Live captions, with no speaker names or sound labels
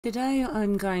Today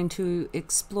I'm going to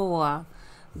explore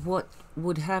what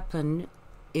would happen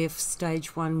if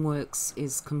Stage 1 works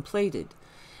is completed.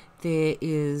 There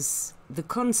is the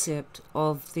concept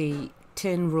of the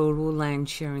 10 rural land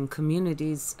sharing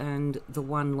communities and the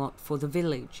 1 lot for the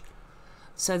village.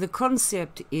 So the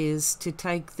concept is to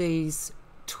take these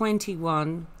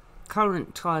 21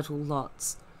 current title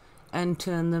lots and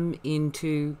turn them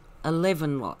into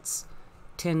 11 lots,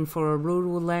 10 for a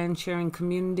rural land sharing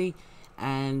community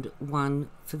and 1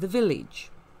 for the village.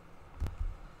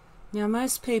 Now,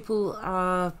 most people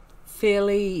are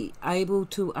fairly able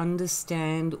to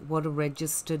understand what a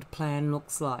registered plan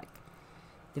looks like.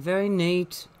 They're very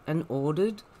neat and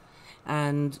ordered,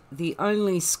 and the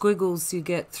only squiggles you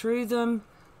get through them,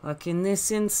 like in this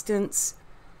instance,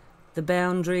 the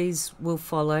boundaries will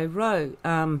follow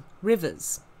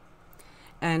rivers,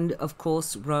 and of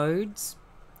course roads.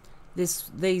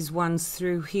 These ones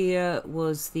through here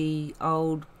was the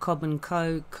old Cobb &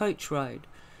 Co coach road,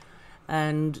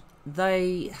 and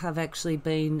they have actually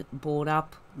been bought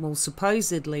up, well,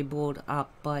 supposedly bought up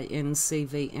by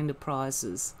NCV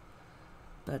Enterprises.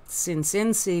 But since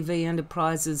NCV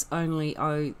Enterprises only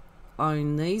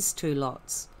own these 2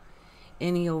 lots,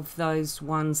 any of those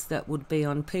ones that would be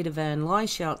on Peter Van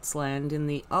Leishout's land in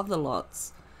the other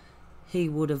lots, he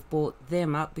would have bought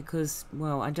them up because,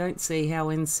 well, I don't see how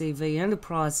NCV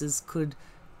Enterprises could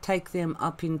take them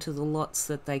up into the lots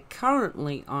that they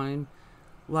currently own,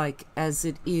 like as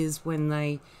it is when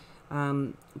they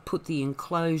put the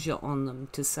enclosure on them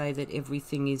to say that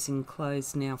everything is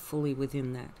enclosed now fully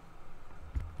within that.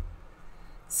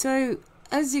 So,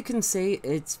 as you can see,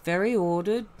 it's very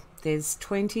ordered. There's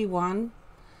 21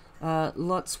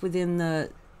 lots within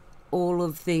all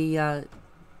of the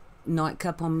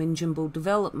Nightcap on Minjungbul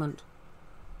development.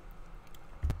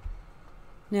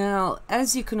 Now,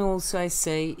 as you can also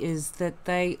see, is that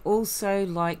they also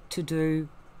like to do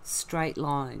straight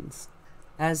lines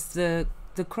as the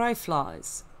crow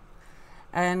flies.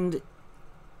 And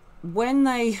when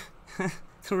they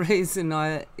the reason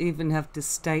I even have to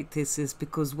state this is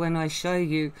because when I show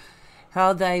you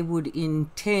how they would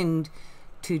intend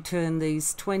to turn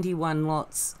these 21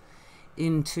 lots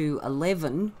into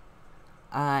 11,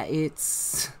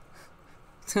 it's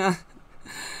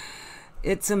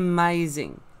it's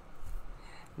amazing,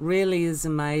 really is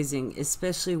amazing,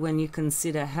 especially when you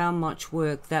consider how much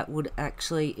work that would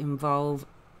actually involve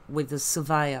with a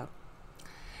surveyor,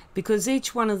 because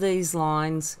each one of these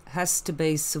lines has to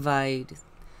be surveyed.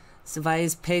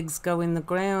 Surveyor's pegs go in the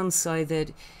ground so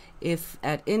that if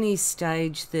at any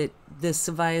stage that the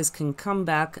surveyors can come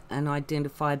back and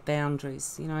identify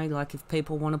boundaries, you know, like if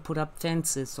people want to put up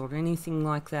fences or anything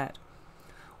like that,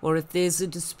 or if there's a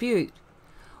dispute,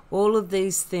 all of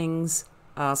these things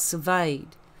are surveyed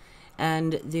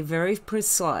and they're very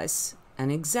precise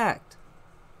and exact.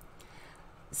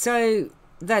 So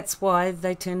that's why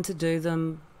they tend to do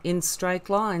them in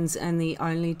straight lines, and the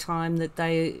only time that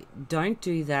they don't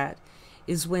do that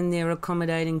is when they're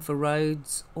accommodating for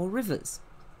roads or rivers.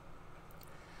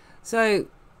 So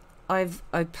I've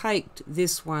opaqued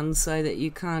this one so that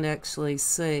you can't actually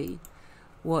see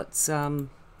what's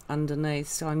underneath.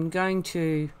 So I'm going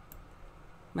to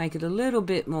make it a little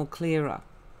bit more clearer.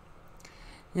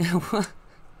 Now,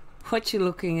 what you're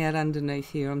looking at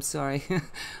underneath here, I'm sorry, I'm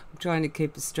trying to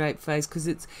keep a straight face because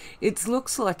it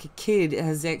looks like a kid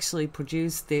has actually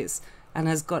produced this and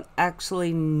has got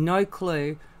actually no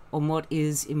clue on what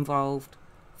is involved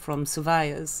from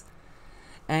surveyors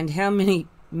and how many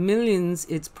millions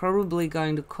it's probably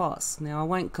going to cost. Now, I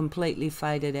won't completely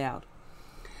fade it out,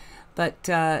 but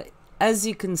as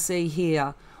you can see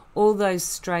here, all those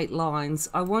straight lines,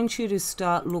 I want you to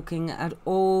start looking at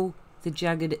all the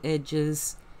jagged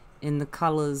edges in the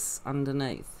colours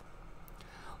underneath.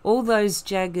 All those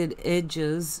jagged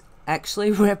edges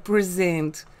actually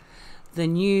represent the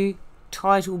new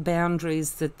title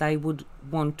boundaries that they would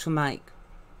want to make.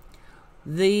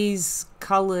 These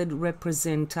coloured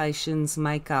representations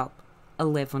make up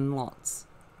 11 lots,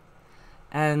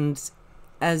 and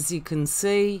as you can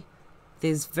see,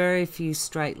 there's very few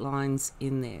straight lines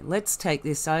in there. Let's take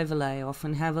this overlay off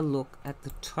and have a look at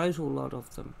the total lot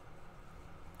of them.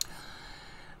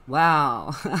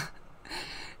 Wow.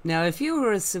 Now, if you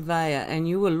were a surveyor and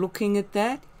you were looking at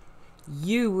that,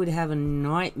 you would have a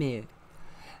nightmare.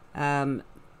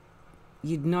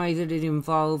 You'd know that it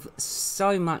involved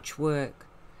so much work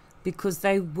because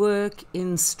they work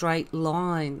in straight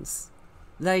lines.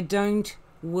 They don't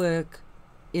work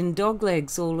in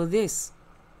doglegs, all of this.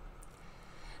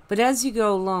 But as you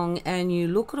go along and you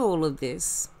look at all of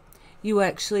this, you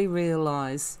actually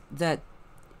realize that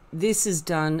this is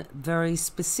done very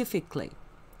specifically.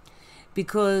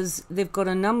 because they've got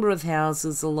a number of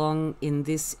houses along in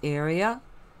this area,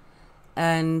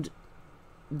 and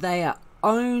they are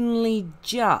only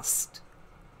just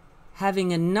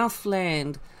having enough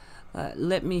land.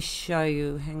 Let me show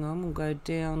you. Hang on, we'll go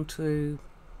down to...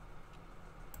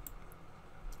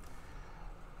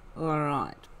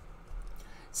 Alright.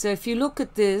 So if you look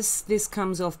at this, this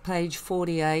comes off page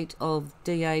 48 of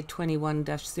DA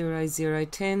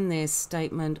 21-0010, their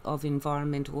Statement of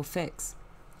Environmental Effects.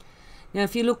 Now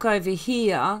if you look over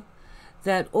here,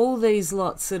 that all these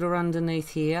lots that are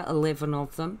underneath here, 11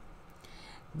 of them,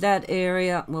 that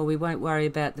area, well, we won't worry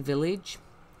about the village.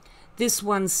 This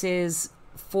one says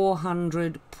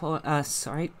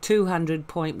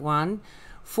 200.1,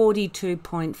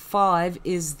 42.5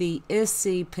 is the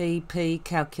SCPP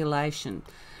calculation.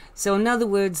 So in other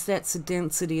words, that's the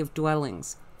density of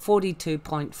dwellings,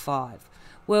 42.5.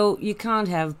 Well, you can't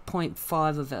have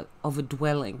 0.5 of a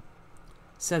dwelling,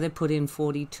 so they put in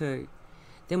 42.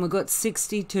 Then we've got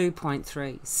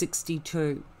 62.3,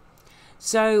 62.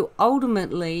 So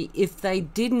ultimately, if they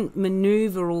didn't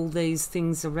maneuver all these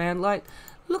things around, like,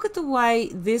 look at the way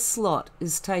this lot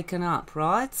is taken up,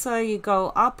 right? So you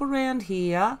go up around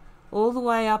here, all the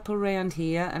way up around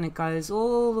here, and it goes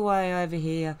all the way over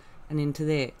here and into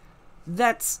there.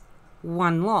 That's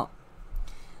one lot.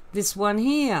 This one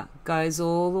here goes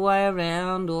all the way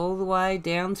around, all the way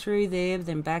down through there,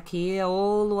 then back here,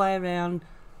 all the way around.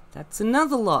 That's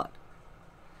another lot.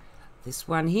 This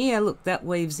one here, look, that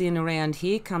weaves in around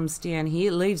here, comes down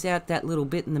here, leaves out that little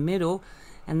bit in the middle,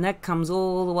 and that comes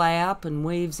all the way up and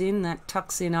weaves in, that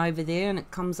tucks in over there, and it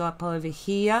comes up over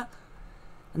here,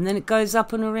 and then it goes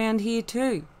up and around here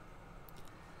too.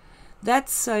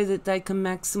 That's so that they can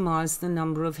maximise the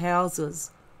number of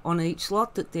houses on each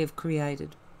lot that they've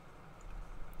created.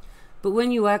 But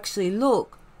when you actually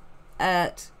look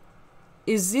at,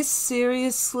 is this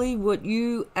seriously what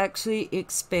you actually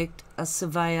expect a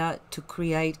surveyor to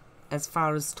create as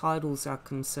far as titles are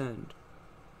concerned?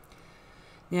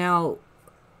 Now,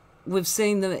 we've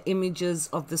seen the images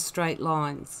of the straight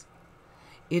lines.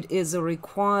 It is a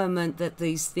requirement that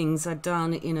these things are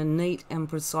done in a neat and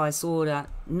precise order,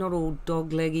 not all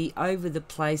dog-leggy over the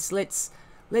place. Let's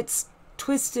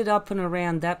twist it up and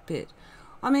around that bit.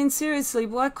 I mean, seriously,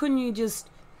 why couldn't you just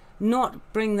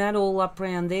not bring that all up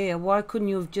around there? Why couldn't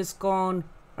you have just gone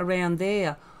around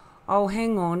there? Oh,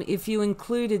 hang on, if you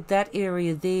included that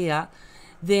area there,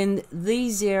 then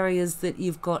these areas that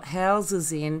you've got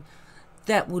houses in,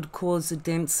 that would cause a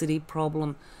density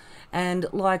problem. And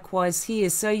likewise here,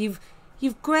 so you've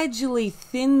gradually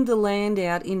thinned the land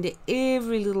out into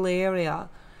every little area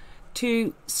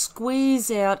to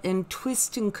squeeze out and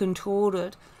twist and contort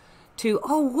it to,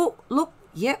 oh, look,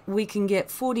 yep, we can get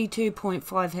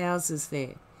 42.5 houses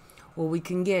there, or we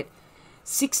can get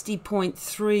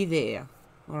 60.3 there.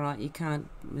 All right, you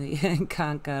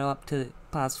can't go up to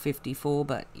past 54,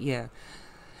 but yeah.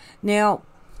 Now,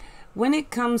 when it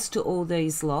comes to all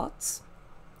these lots,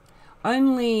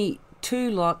 only 2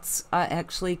 lots are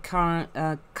actually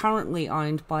currently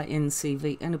owned by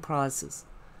NCV Enterprises.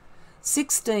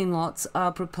 16 lots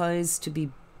are proposed to be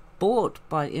bought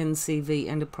by NCV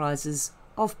Enterprises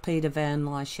of Peter Van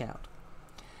Lieshout.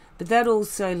 But that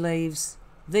also leaves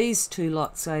these 2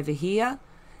 lots over here.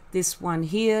 This one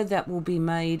here that will be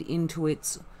made into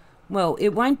its, well, it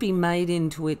won't be made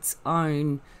into its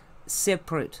own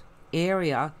separate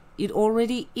area. It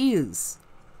already is.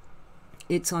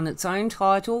 It's on its own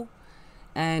title,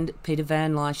 and Peter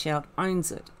Van Lieshout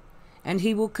owns it. And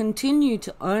he will continue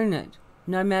to own it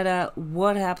no matter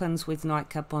what happens with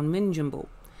Nightcap on Minjungbul.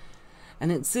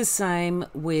 And it's the same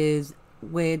with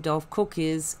where Dolph Cook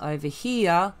is over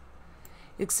here,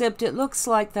 except it looks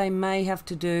like they may have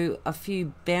to do a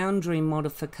few boundary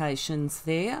modifications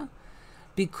there,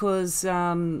 because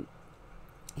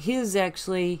his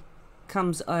actually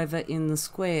comes over in the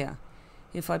square.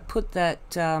 If I put that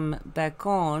back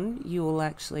on, you will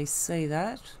actually see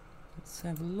that. Let's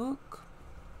have a look.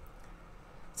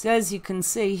 So as you can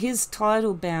see, his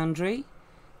title boundary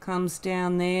comes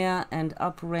down there and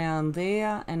up around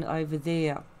there and over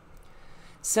there.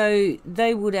 So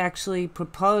they would actually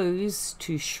propose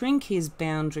to shrink his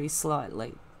boundary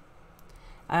slightly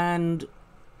and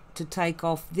to take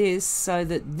off this so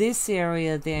that this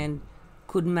area then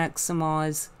could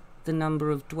maximise the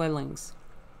number of dwellings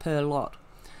per lot.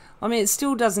 I mean, it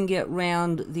still doesn't get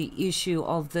round the issue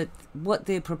of that what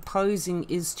they're proposing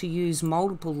is to use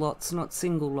multiple lots, not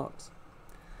single lots.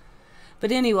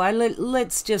 But anyway,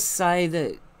 let's just say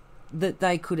that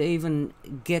they could even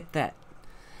get that.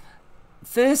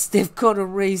 First, they've got to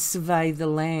resurvey the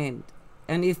land.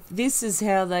 And if this is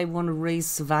how they want to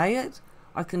resurvey it,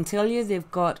 I can tell you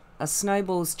they've got a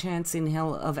snowball's chance in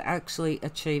hell of actually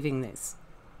achieving this.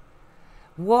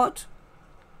 What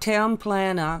town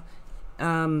planner,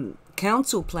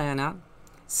 council planner,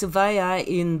 surveyor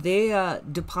in their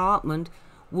department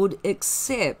would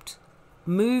accept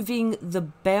moving the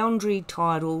boundary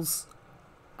titles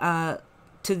to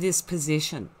this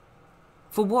position?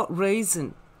 For what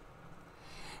reason?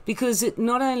 Because it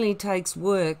not only takes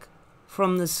work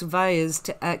from the surveyors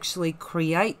to actually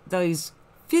create those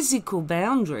physical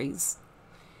boundaries,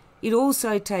 it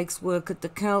also takes work at the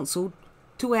council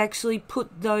to actually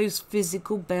put those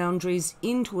physical boundaries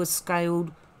into a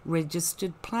scaled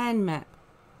registered plan map.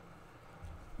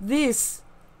 This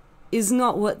is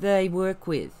not what they work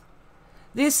with.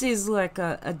 This is like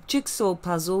a jigsaw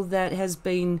puzzle that has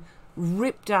been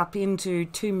ripped up into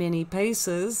too many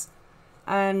pieces,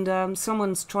 and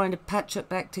someone's trying to patch it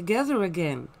back together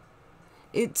again.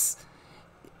 It's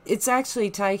actually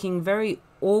taking very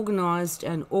organised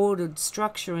and ordered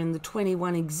structure in the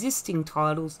 21 existing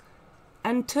titles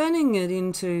and turning it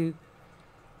into,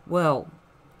 well,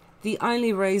 the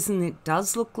only reason it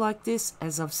does look like this,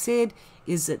 as I've said,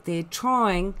 is that they're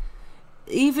trying,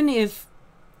 even if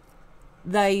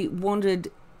they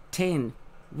wanted 10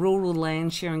 rural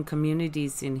land sharing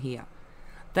communities in here,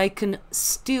 they can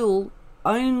still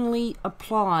only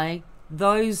apply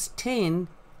those 10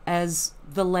 as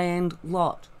the land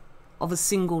lot of a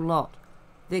single lot.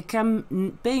 There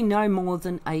can be no more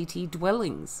than 80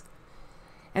 dwellings.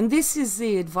 And this is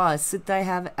the advice that they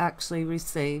have actually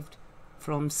received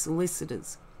from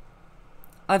solicitors.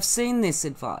 I've seen this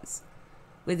advice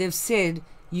where they've said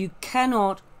you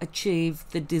cannot achieve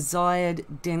the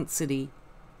desired density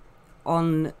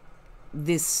on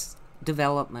this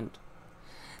development.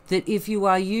 That if you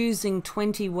are using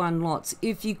 21 lots,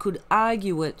 if you could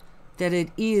argue it that it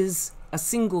is a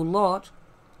single lot,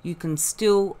 you can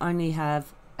still only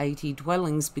have 80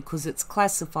 dwellings because it's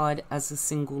classified as a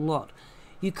single lot.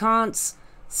 You can't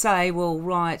say, well,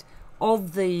 right,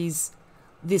 of this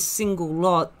single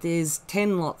lot, there's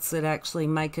 10 lots that actually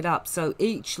make it up. So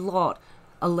each lot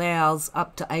allows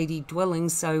up to 80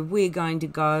 dwellings, so we're going to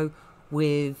go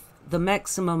with the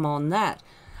maximum on that.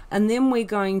 And then we're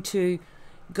going to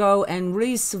go and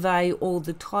resurvey all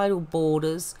the title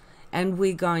borders, and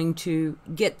we're going to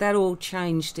get that all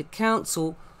changed to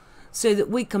council so that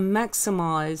we can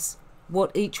maximise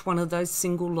what each one of those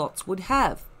single lots would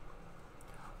have.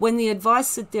 When the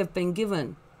advice that they've been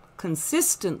given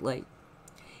consistently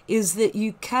is that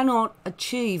you cannot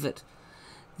achieve it.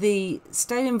 The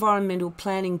state environmental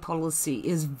planning policy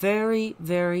is very,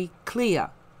 very clear.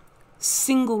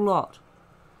 Single lot.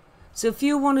 So if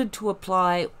you wanted to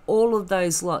apply all of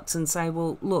those lots and say,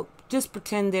 well, look, just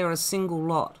pretend they're a single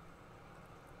lot.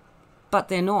 But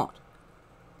they're not.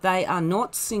 They are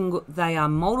not single, they are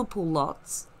multiple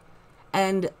lots,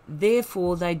 and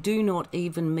therefore they do not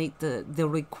even meet the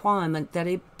requirement that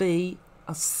it be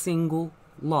a single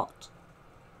lot.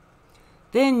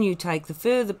 Then you take the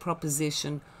further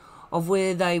proposition of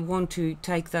where they want to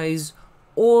take those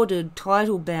ordered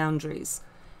title boundaries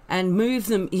and move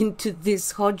them into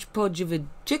this hodgepodge of a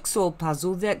jigsaw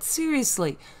puzzle that,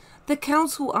 seriously, the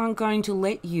council aren't going to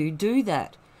let you do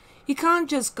that. You can't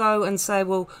just go and say,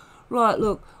 well, right,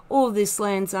 look, all this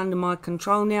land's under my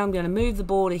control now. I'm going to move the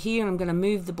border here and I'm going to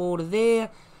move the border there.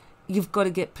 You've got to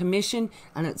get permission,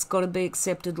 and it's got to be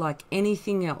accepted like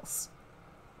anything else.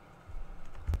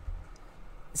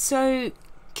 So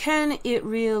can it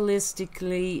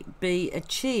realistically be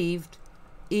achieved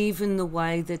even the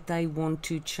way that they want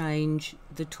to change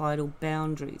the title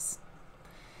boundaries?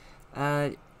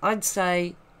 I'd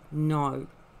say no.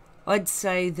 I'd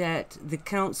say that the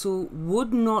council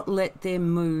would not let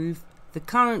them move the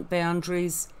current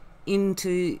boundaries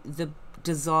into the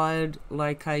desired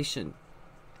location.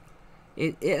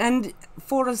 And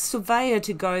for a surveyor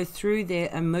to go through there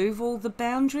and move all the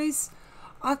boundaries,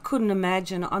 I couldn't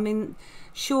imagine. I mean,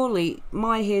 surely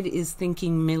my head is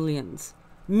thinking millions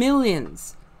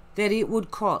that it would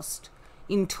cost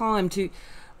in time to,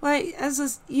 like,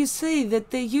 you see that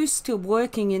they're used to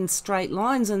working in straight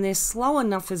lines and they're slow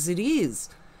enough as it is.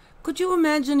 Could you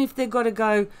imagine if they've got to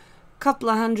go a couple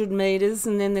of 100 metres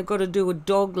and then they've got to do a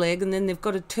dog leg and then they've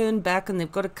got to turn back and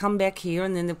they've got to come back here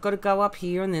and then they've got to go up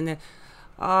here and then they're,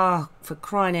 for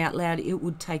crying out loud, it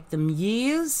would take them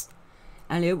years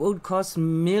and it would cost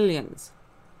millions.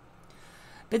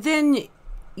 But then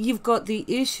you've got the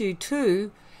issue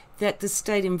too that the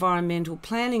state environmental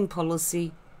planning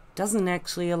policy doesn't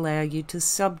actually allow you to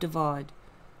subdivide.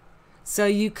 So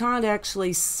you can't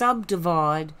actually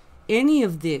subdivide any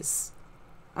of this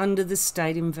under the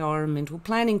state environmental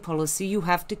planning policy. You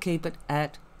have to keep it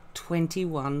at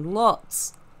 21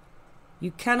 lots.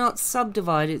 You cannot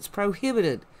subdivide, it's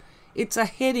prohibited. It's a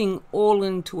heading all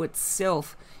into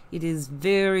itself. It is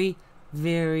very,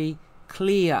 very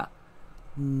clear.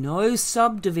 No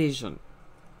subdivision.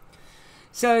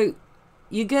 So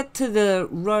you get to the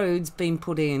roads being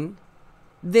put in,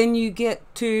 then you get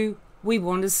to, we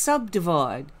want to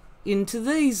subdivide into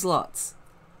these lots.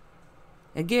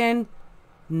 Again,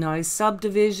 no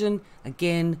subdivision.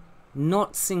 Again,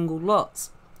 not single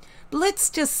lots. But let's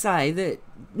just say that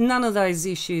none of those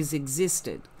issues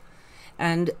existed,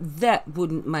 and that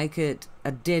wouldn't make it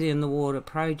a dead-in-the-water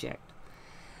project.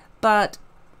 But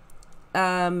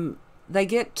they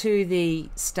get to the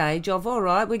stage of, all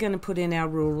right, we're going to put in our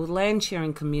rural land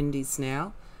sharing communities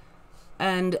now,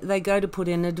 and they go to put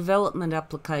in a development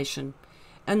application,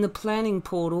 and the planning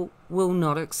portal will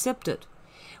not accept it.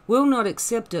 Will not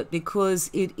accept it because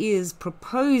it is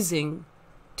proposing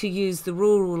to use the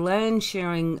rural land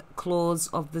sharing clause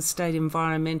of the state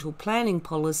environmental planning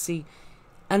policy,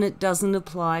 and it doesn't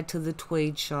apply to the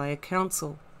Tweed Shire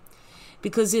Council.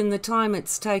 Because in the time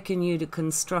it's taken you to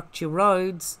construct your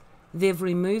roads, they've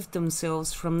removed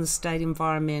themselves from the state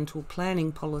environmental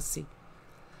planning policy.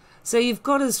 So you've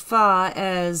got as far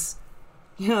as,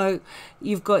 you know,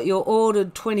 you've got your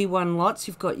ordered 21 lots,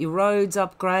 you've got your roads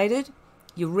upgraded,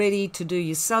 you're ready to do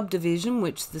your subdivision,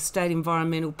 which the state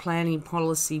environmental planning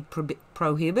policy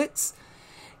prohibits.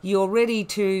 You're ready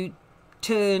to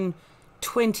turn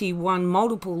 21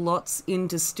 multiple lots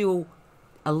into still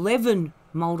 11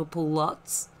 multiple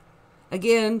lots.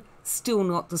 Again, still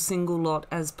not the single lot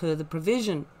as per the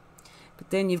provision.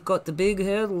 But then you've got the big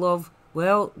hurdle of,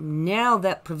 well, now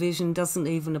that provision doesn't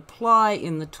even apply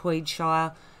in the Tweed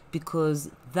Shire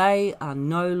because they are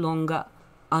no longer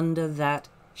under that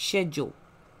schedule.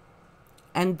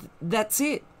 And that's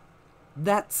it.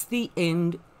 That's the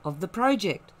end of the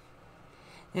project.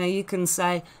 Now you can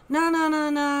say,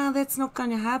 no, that's not going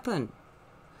to happen.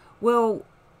 Well,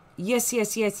 yes.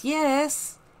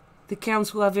 The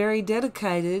council are very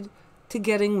dedicated to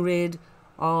getting rid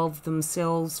of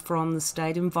themselves from the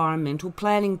state environmental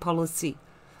planning policy.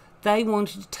 They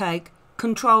wanted to take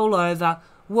control over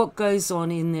what goes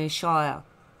on in their shire.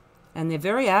 And they're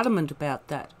very adamant about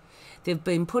that. They've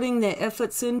been putting their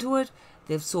efforts into it.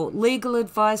 They've sought legal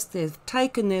advice, they've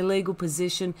taken their legal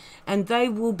position, and they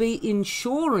will be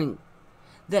ensuring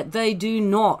that they do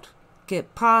not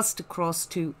get passed across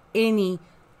to any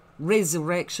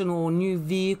resurrection or new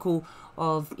vehicle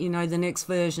of, you know, the next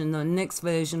version. The next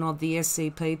version of the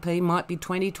SCPP might be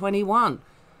 2021.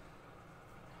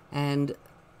 And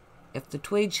if the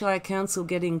Tweed Shire Council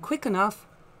get in quick enough,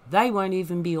 they won't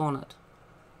even be on it.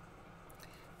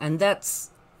 And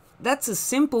that's as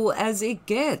simple as it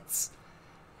gets.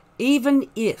 Even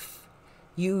if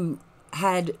you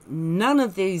had none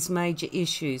of these major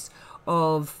issues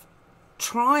of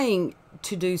trying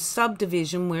to do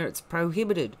subdivision where it's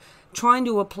prohibited, trying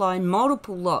to apply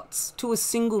multiple lots to a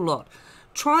single lot,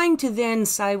 trying to then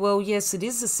say, well, yes, it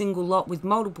is a single lot with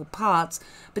multiple parts,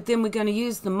 but then we're going to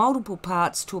use the multiple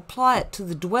parts to apply it to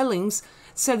the dwellings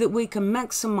so that we can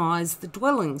maximise the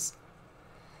dwellings.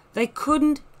 They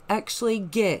couldn't actually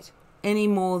get any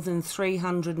more than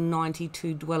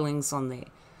 392 dwellings on there.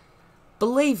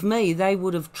 Believe me, they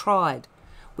would have tried.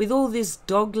 With all this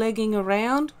doglegging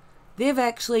around, they've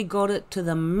actually got it to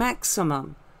the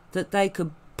maximum that they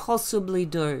could possibly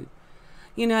do.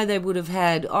 You know, they would have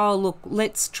had, oh, look,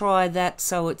 let's try that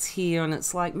so it's here. And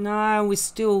it's like, no,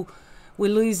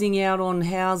 we're losing out on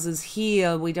houses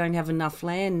here. We don't have enough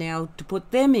land now to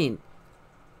put them in.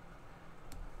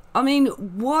 I mean,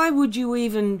 why would you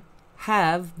even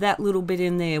have that little bit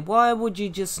in there? Why would you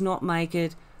just not make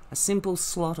it a simple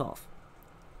slot off?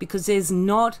 Because there's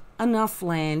not enough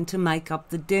land to make up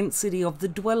the density of the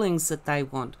dwellings that they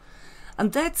want.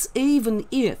 And that's even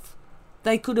if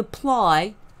they could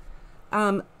apply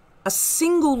a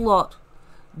single lot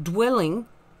dwelling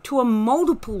to a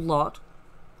multiple lot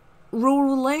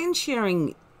rural land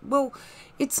sharing. Well,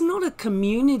 it's not a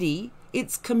community,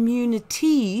 it's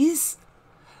communities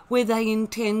where they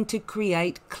intend to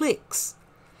create cliques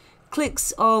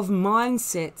of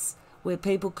mindsets where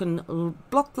people can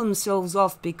block themselves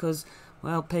off because,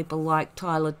 well, people like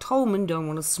Tyler Tolman don't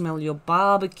want to smell your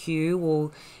barbecue,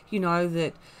 or, you know,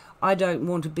 that I don't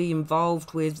want to be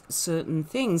involved with certain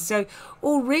things. So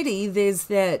already there's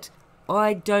that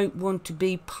I don't want to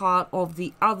be part of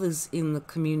the others in the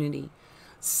community,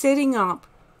 setting up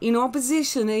in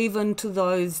opposition even to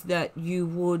those that you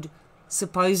would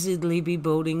supposedly be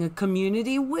building a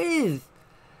community with.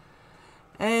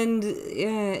 And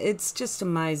yeah, it's just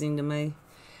amazing to me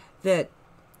that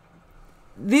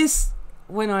this,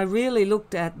 when I really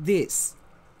looked at this,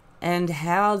 and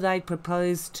how they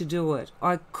propose to do it.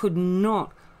 I could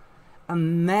not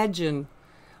imagine,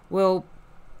 well,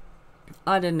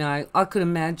 I don't know, I could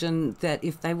imagine that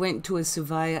if they went to a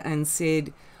surveyor and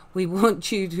said, we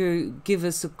want you to give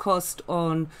us a cost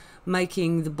on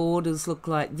making the borders look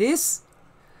like this,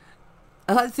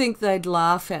 I think they'd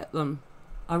laugh at them.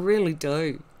 I really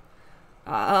do.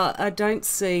 I don't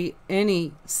see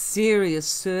any serious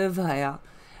surveyor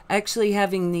actually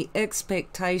having the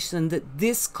expectation that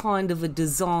this kind of a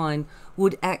design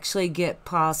would actually get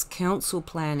past council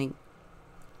planning.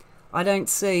 I don't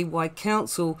see why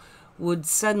council would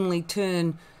suddenly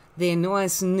turn their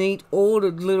nice, neat,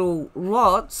 ordered little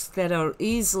lots that are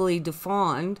easily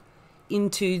defined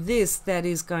into this that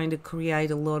is going to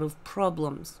create a lot of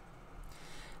problems.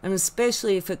 And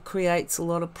especially if it creates a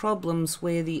lot of problems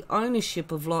where the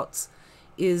ownership of lots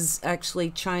is actually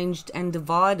changed and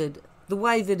divided the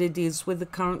way that it is with the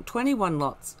current 21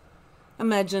 lots.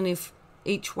 Imagine if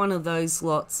each one of those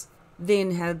lots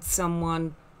then had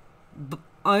someone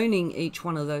owning each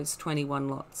one of those 21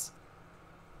 lots.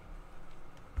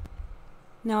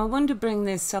 Now I want to bring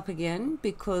this up again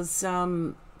because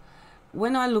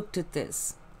when I looked at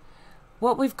this,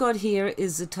 what we've got here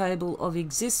is a table of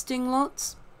existing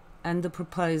lots and the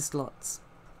proposed lots.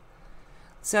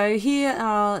 So here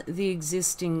are the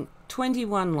existing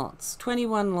 21 lots.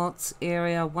 21 lots,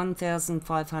 area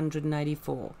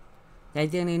 1,584. They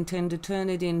then intend to turn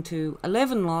it into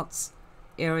 11 lots,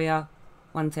 area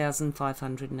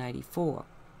 1,584.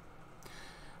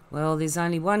 Well, there's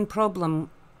only one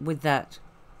problem with that.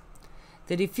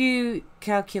 That if you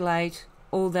calculate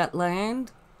all that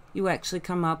land, you actually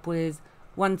come up with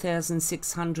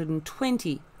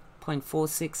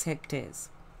 1,620.46 hectares,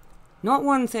 not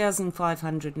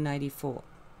 1,584.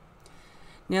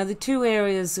 Now the two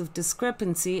areas of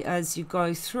discrepancy as you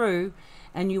go through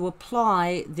and you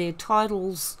apply their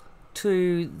titles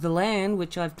to the land,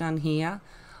 which I've done here,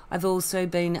 I've also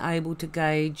been able to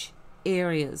gauge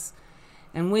areas.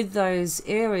 And with those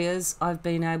areas, I've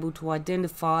been able to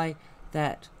identify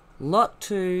that Lot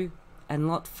 2 and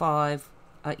Lot 5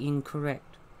 are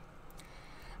incorrect.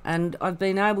 And I've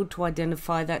been able to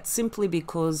identify that simply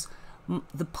because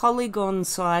the polygon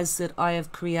size that I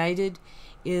have created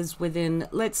is within,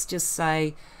 let's just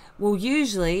say, well,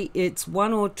 usually it's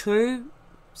 1 or 2,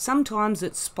 sometimes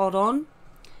it's spot on.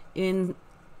 In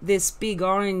this big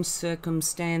orange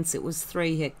circumstance, it was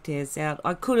 3 hectares out.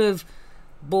 I could have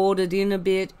bordered in a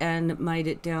bit and made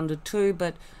it down to 2,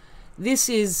 but this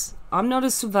is, I'm not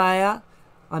a surveyor,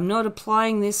 I'm not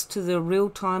applying this to the real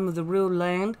time of the real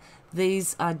land.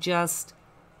 These are just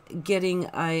getting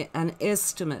an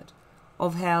estimate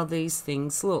of how these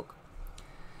things look.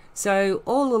 So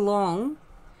all along,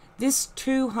 this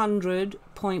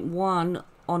 200.1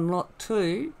 on Lot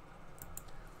 2,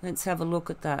 let's have a look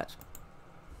at that,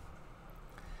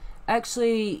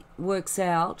 actually works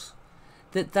out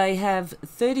that they have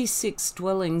 36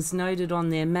 dwellings noted on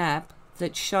their map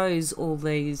that shows all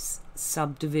these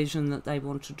subdivision that they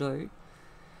want to do.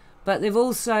 But they've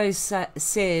also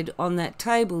said on that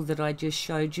table that I just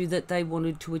showed you that they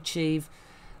wanted to achieve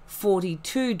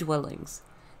 42 dwellings,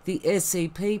 the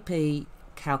SEPP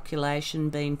calculation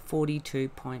being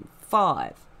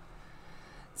 42.5.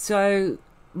 So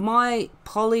my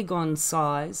polygon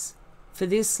size for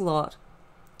this lot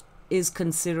is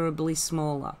considerably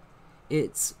smaller.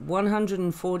 It's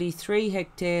 143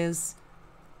 hectares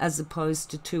as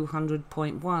opposed to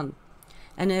 200.1.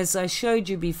 And as I showed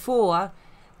you before,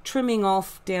 trimming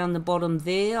off down the bottom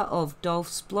there of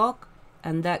Dolph's block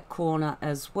and that corner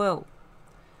as well.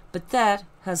 But that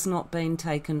has not been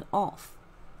taken off.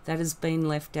 That has been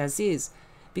left as is,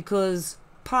 because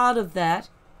part of that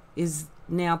is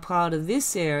now part of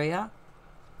this area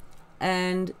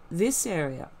and this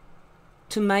area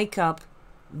to make up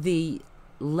the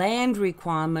land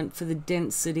requirement for the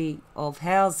density of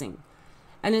housing.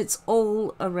 And it's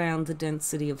all around the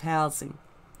density of housing.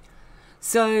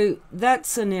 So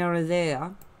that's an error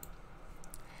there.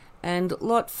 And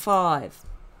Lot 5.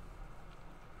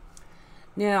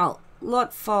 Now,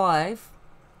 Lot 5,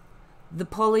 the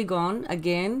polygon,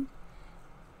 again,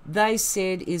 they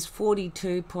said is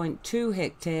 42.2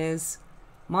 hectares.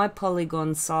 My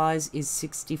polygon size is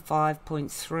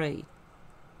 65.3.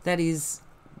 That is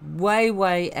way,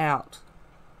 way out.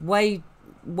 Way,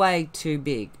 way too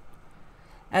big.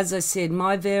 As I said,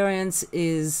 my variance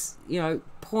is,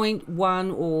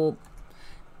 0.1 or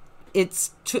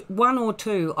it's 1 or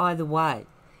 2 either way.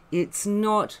 It's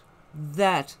not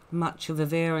that much of a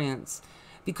variance,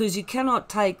 because you cannot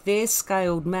take their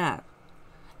scaled map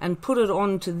and put it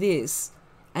onto this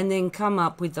and then come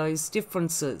up with those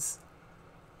differences.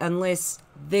 unless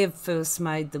they've first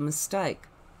made the mistake.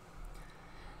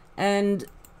 And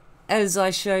as I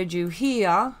showed you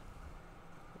here,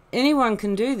 anyone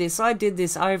can do this. I did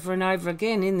this over and over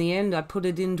again. In the end, I put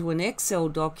it into an Excel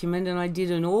document and I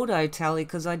did an auto tally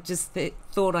because I just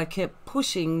thought I kept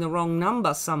pushing the wrong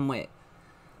number somewhere.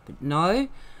 But no,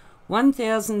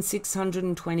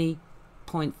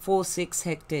 1,620.46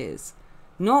 hectares,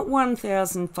 not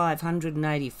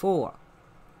 1,584.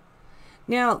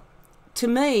 Now, to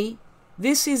me,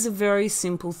 this is a very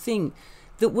simple thing,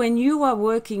 that when you are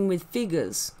working with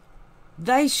figures,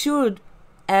 they should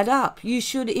add up. You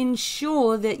should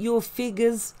ensure that your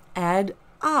figures add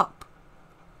up.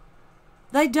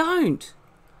 They don't.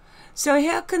 So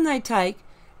how can they take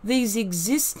these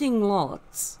existing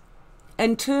lots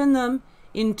and turn them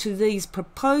into these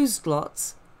proposed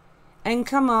lots and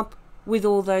come up with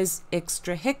all those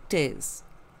extra hectares?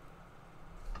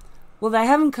 Well, they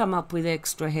haven't come up with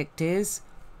extra hectares.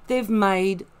 They've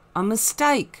made a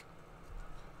mistake.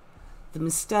 The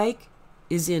mistake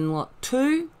is in lot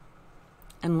 2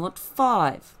 and lot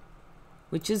 5,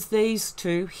 which is these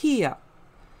two here.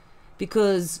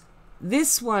 Because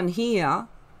this one here,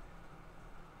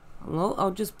 well,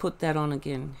 I'll just put that on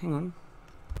again. Hang on.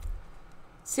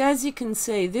 So as you can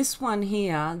see, this one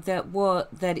here,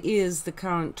 that is the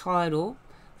current title,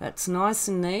 that's nice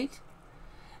and neat.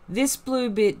 This blue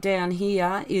bit down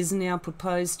here is now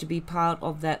proposed to be part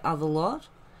of that other lot.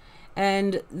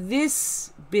 And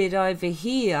this bit over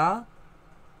here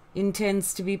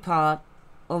intends to be part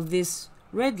of this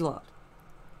red lot.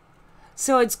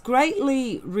 So it's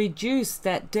greatly reduced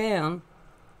that down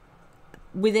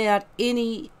without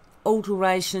any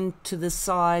alteration to the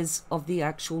size of the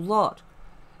actual lot.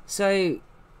 So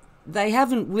they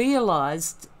haven't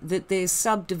realized that their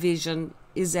subdivision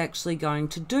is actually going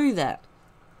to do that,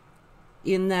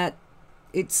 in that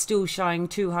it's still showing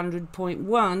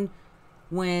 200.1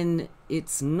 when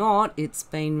it's not. It's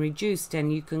been reduced,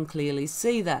 and you can clearly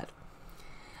see that.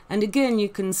 And again, you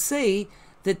can see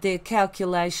that their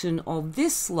calculation of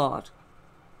this lot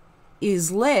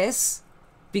is less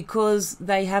because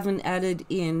they haven't added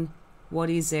in what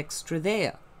is extra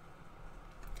there.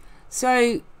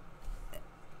 So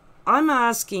I'm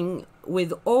asking,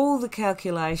 with all the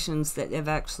calculations that they've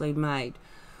actually made,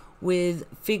 with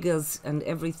figures and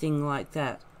everything like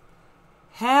that,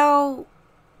 how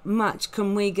much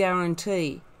can we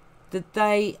guarantee that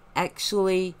they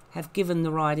actually have given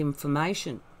the right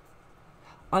information?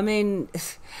 I mean,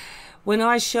 when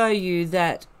I show you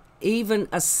that even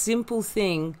a simple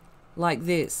thing like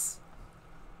this,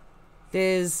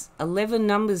 there's 11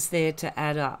 numbers there to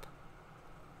add up.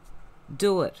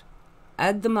 Do it.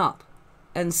 Add them up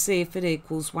and see if it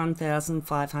equals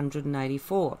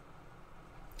 1,584.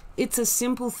 It's a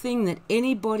simple thing that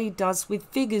anybody does with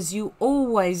figures. You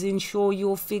always ensure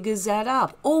your figures add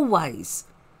up. Always.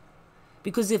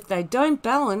 Because if they don't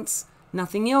balance,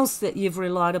 nothing else that you've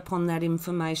relied upon that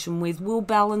information with will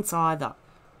balance either.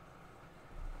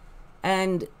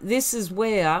 And this is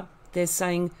where they're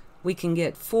saying we can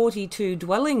get 42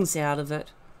 dwellings out of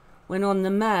it, when on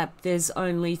the map there's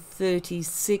only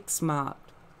 36 marked.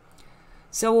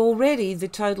 So already the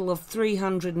total of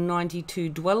 392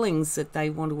 dwellings that they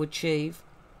want to achieve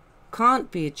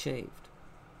can't be achieved,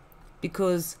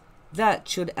 because that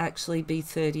should actually be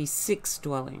 36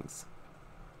 dwellings.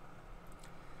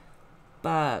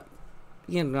 But,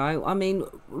 you know, I mean,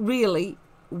 really,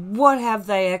 what have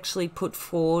they actually put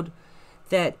forward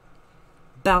that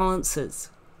balances,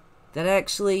 that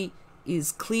actually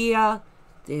is clear?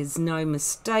 There's no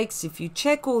mistakes. If you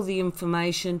check all the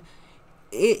information,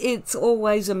 it's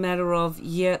always a matter of,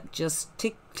 yeah, just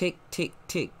tick, tick, tick,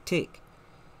 tick, tick.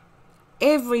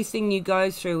 Everything you go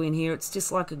through in here, it's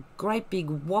just like a great big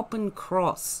whopping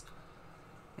cross.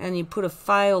 And you put a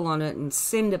fail on it and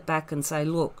send it back and say,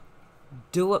 look,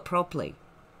 do it properly.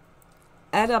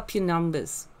 Add up your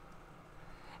numbers.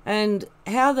 And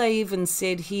how they even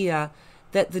said here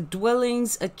that the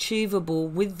dwellings achievable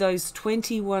with those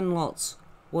 21 lots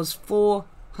was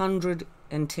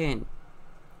 410.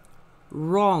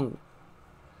 Wrong.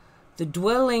 The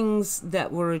dwellings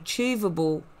that were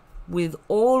achievable with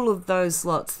all of those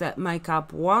lots that make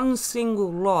up one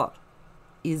single lot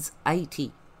is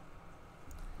 80.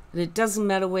 And it doesn't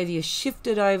matter whether you shift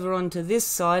it over onto this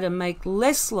side and make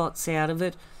less lots out of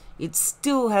it, it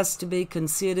still has to be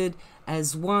considered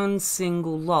as one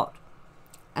single lot.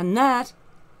 And that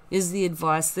is the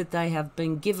advice that they have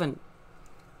been given.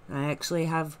 I actually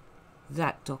have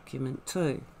that document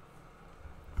too.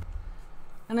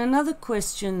 And another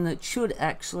question that should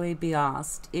actually be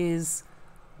asked is,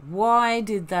 why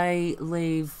did they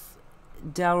leave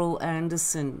Darrell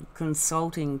Anderson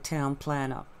Consulting town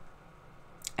planner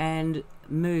and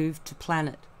moved to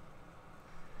PlanIt?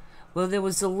 Well, there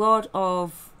was a lot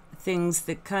of things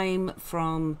that came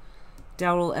from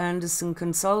Darrell Anderson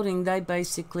Consulting. They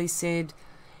basically said,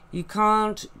 you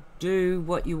can't do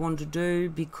what you want to do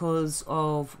because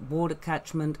of water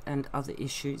catchment and other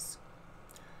issues.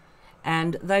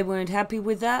 And they weren't happy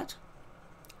with that.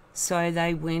 So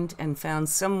they went and found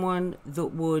someone that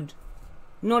would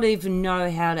not even know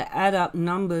how to add up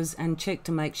numbers and check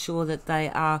to make sure that they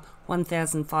are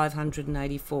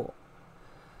 1,584.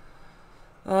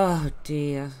 Oh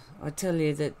dear, I tell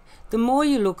you that the more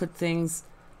you look at things,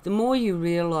 the more you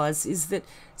realise is that,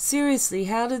 seriously,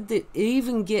 how did they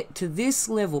even get to this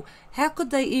level? How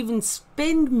could they even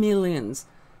spend millions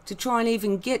to try and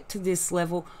even get to this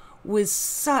level with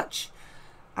such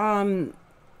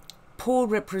poor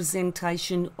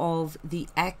representation of the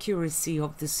accuracy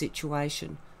of the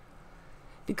situation?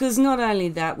 Because not only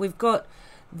that, we've got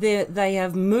they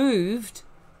have moved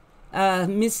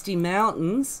Misty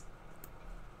Mountains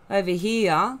over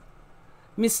here,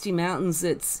 Misty Mountains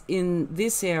that's in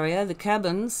this area, the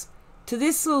cabins, to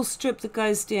this little strip that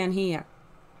goes down here.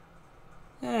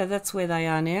 Yeah, that's where they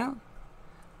are now.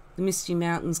 The Misty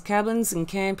Mountains cabins and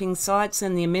camping sites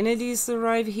and the amenities that are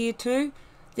over here too,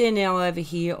 they're now over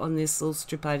here on this little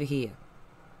strip over here.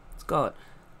 It's got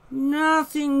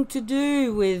nothing to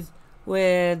do with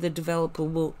where the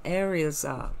developable areas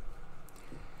are.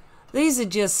 These are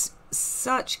just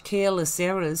such careless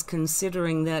errors,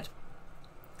 considering that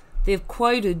they've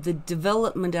quoted the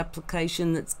development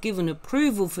application that's given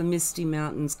approval for Misty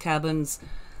Mountains cabins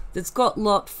that's got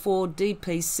lot 4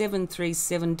 DP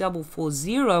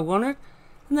 737440 on it,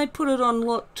 and they put it on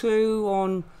lot 2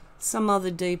 on some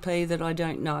other DP that I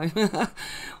don't know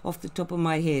off the top of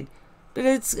my head. But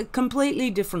it's a completely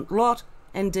different lot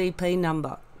and DP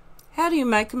number. How do you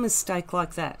make a mistake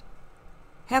like that?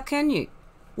 How can you?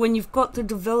 When you've got the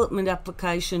development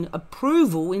application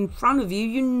approval in front of you,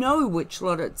 you know which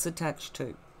lot it's attached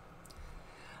to.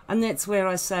 And that's where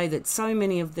I say that so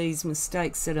many of these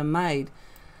mistakes that are made,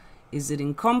 is it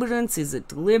incompetence, is it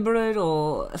deliberate,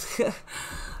 or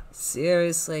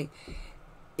seriously,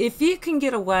 if you can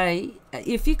get away,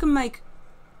 if you can make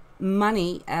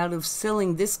money out of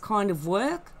selling this kind of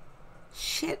work,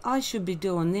 shit, I should be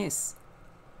doing this.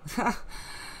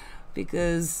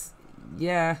 Because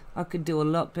yeah, I could do a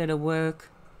lot better work,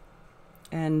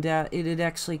 and it'd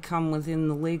actually come within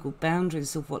the legal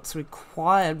boundaries of what's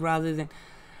required, rather than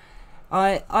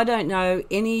I don't know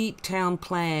any town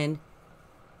plan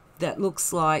that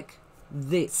looks like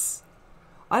this.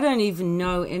 I don't even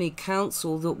know any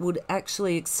council that would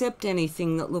actually accept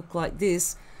anything that looked like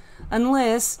this,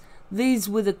 unless these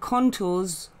were the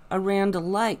contours around a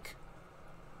lake.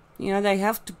 You know, they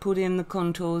have to put in the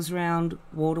contours around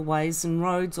waterways and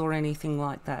roads or anything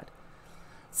like that.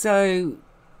 So,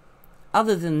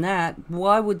 other than that,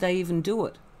 why would they even do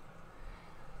it?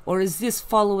 Or is this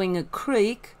following a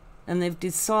creek and they've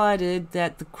decided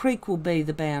that the creek will be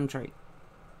the boundary?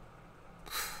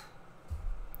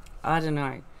 I don't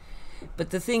know. But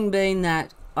the thing being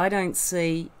that I don't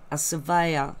see a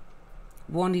surveyor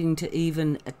wanting to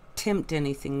even attempt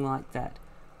anything like that.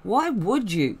 Why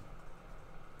would you?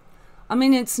 I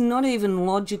mean, it's not even a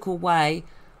logical way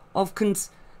of...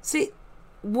 See,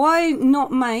 why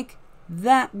not make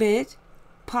that bit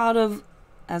part of,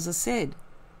 as I said?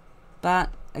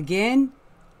 But again,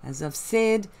 as I've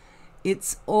said,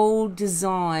 it's all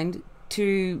designed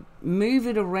to move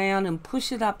it around and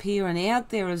push it up here and out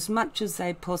there as much as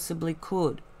they possibly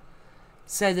could,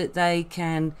 so that they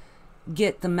can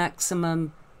get the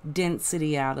maximum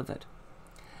density out of it.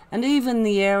 And even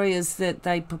the areas that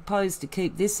they propose to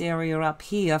keep this area up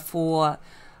here for,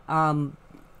 you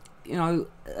know,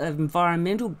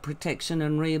 environmental protection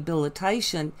and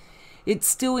rehabilitation, it's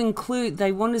still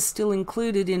they want to still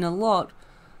include it in a lot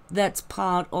that's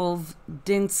part of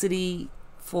density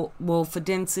for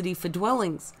density for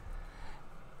dwellings,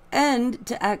 and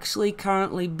to actually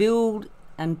currently build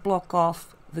and block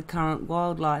off the current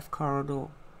wildlife corridor.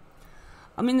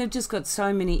 I mean, they've just got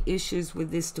so many issues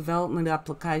with this development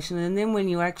application, and then when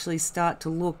you actually start to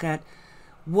look at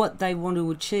what they want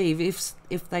to achieve,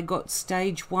 if they got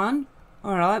stage 1,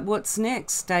 all right, what's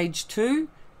next? Stage 2,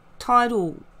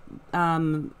 title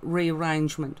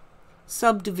rearrangement,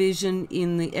 subdivision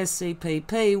in the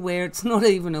SCPP where it's not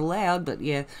even allowed, but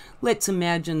yeah, let's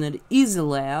imagine that it is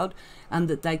allowed and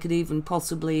that they could even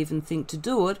possibly even think to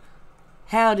do it.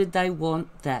 How did they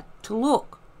want that to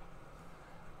look?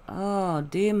 Oh,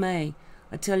 dear me.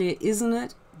 I tell you, isn't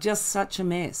it just such a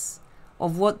mess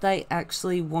of what they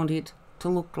actually want it to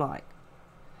look like?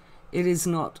 It is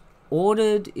not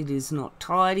ordered, it is not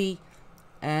tidy,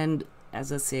 and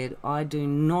as I said, I do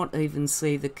not even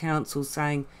see the council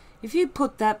saying, if you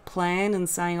put that plan and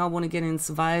saying I want to get in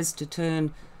surveyors to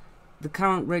turn the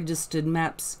current registered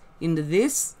maps into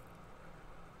this,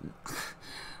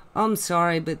 I'm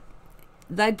sorry, but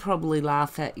they'd probably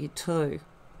laugh at you too.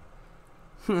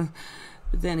 But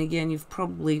then again, you've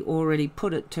probably already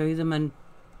put it to them and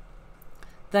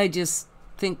they just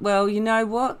think, well, you know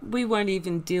what, we won't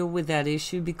even deal with that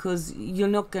issue because you're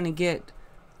not going to get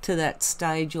to that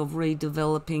stage of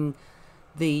redeveloping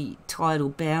the tidal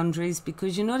boundaries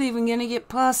because you're not even going to get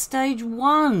past stage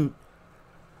 1.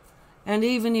 And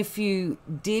even if you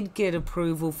did get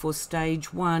approval for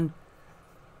stage 1,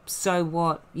 so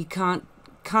what? You can't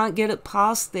get it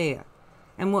past there.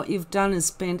 And what you've done is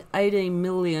spend 18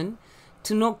 million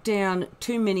to knock down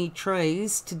too many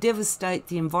trees, to devastate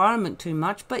the environment too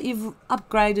much, but you've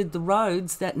upgraded the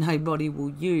roads that nobody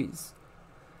will use.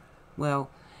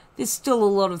 Well, there's still a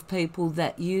lot of people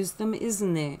that use them,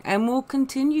 isn't there? And will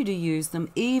continue to use them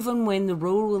even when the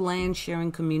rural land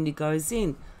sharing community goes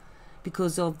in,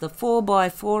 because of the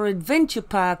 4x4 adventure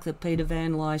park that Peter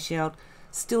Van Lyshout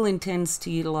still intends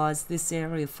to utilise this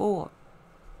area for.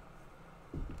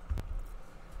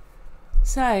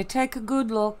 So take a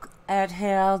good look at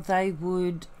how they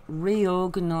would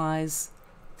reorganise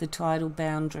the tidal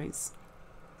boundaries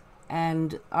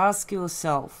and ask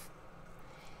yourself,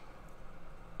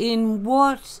 in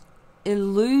what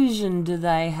illusion do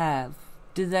they have?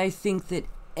 Do they think that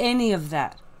any of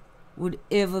that would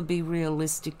ever be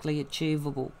realistically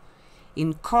achievable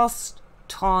in cost,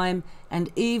 time, and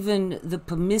even the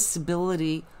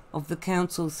permissibility of the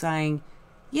council saying,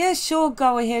 yeah, sure,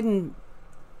 go ahead and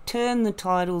turn the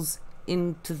titles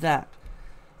into that,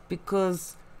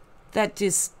 because that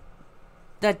just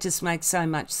makes so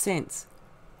much sense.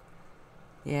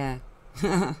 Yeah.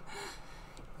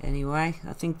 Anyway,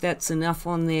 I think that's enough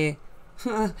on their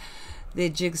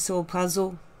jigsaw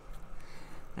puzzle,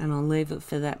 and I'll leave it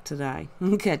for that today.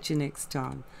 Catch you next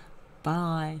time.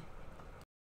 Bye.